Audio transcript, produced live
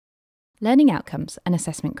Learning outcomes and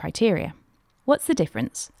assessment criteria. What's the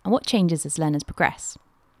difference and what changes as learners progress?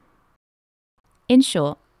 In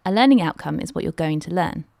short, a learning outcome is what you're going to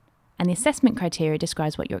learn, and the assessment criteria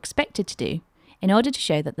describes what you're expected to do in order to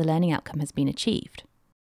show that the learning outcome has been achieved.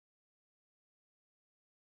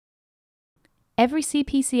 Every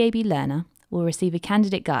CPCAB learner will receive a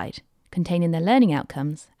candidate guide containing their learning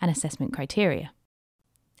outcomes and assessment criteria.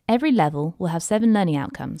 Every level will have 7 learning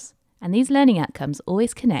outcomes, and these learning outcomes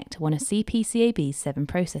always connect to one of CPCAB's 7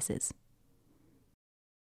 processes.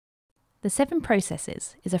 The 7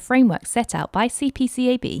 processes is a framework set out by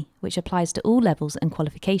CPCAB which applies to all levels and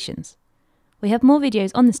qualifications. We have more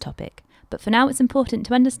videos on this topic, but for now it's important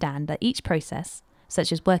to understand that each process,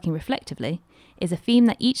 such as working reflectively, is a theme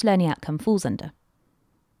that each learning outcome falls under.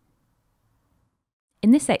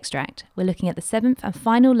 In this extract, we're looking at the 7th and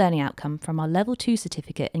final learning outcome from our Level 2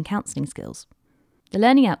 certificate in counselling skills. The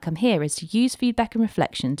learning outcome here is to use feedback and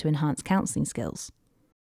reflection to enhance counselling skills.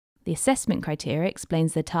 The assessment criteria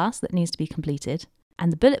explains the task that needs to be completed, and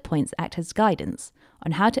the bullet points act as guidance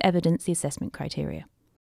on how to evidence the assessment criteria.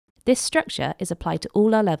 This structure is applied to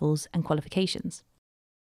all our levels and qualifications.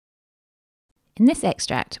 In this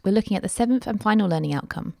extract, we're looking at the 7th and final learning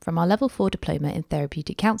outcome from our Level 4 Diploma in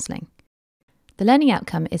Therapeutic Counselling. The learning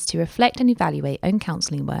outcome is to reflect and evaluate own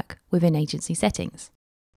counselling work within agency settings.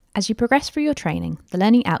 As you progress through your training, the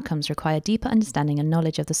learning outcomes require deeper understanding and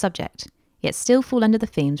knowledge of the subject, yet still fall under the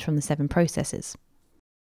themes from the 7 processes.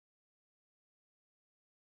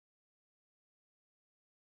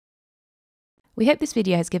 We hope this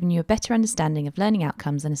video has given you a better understanding of learning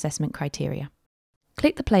outcomes and assessment criteria.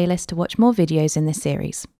 Click the playlist to watch more videos in this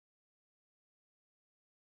series.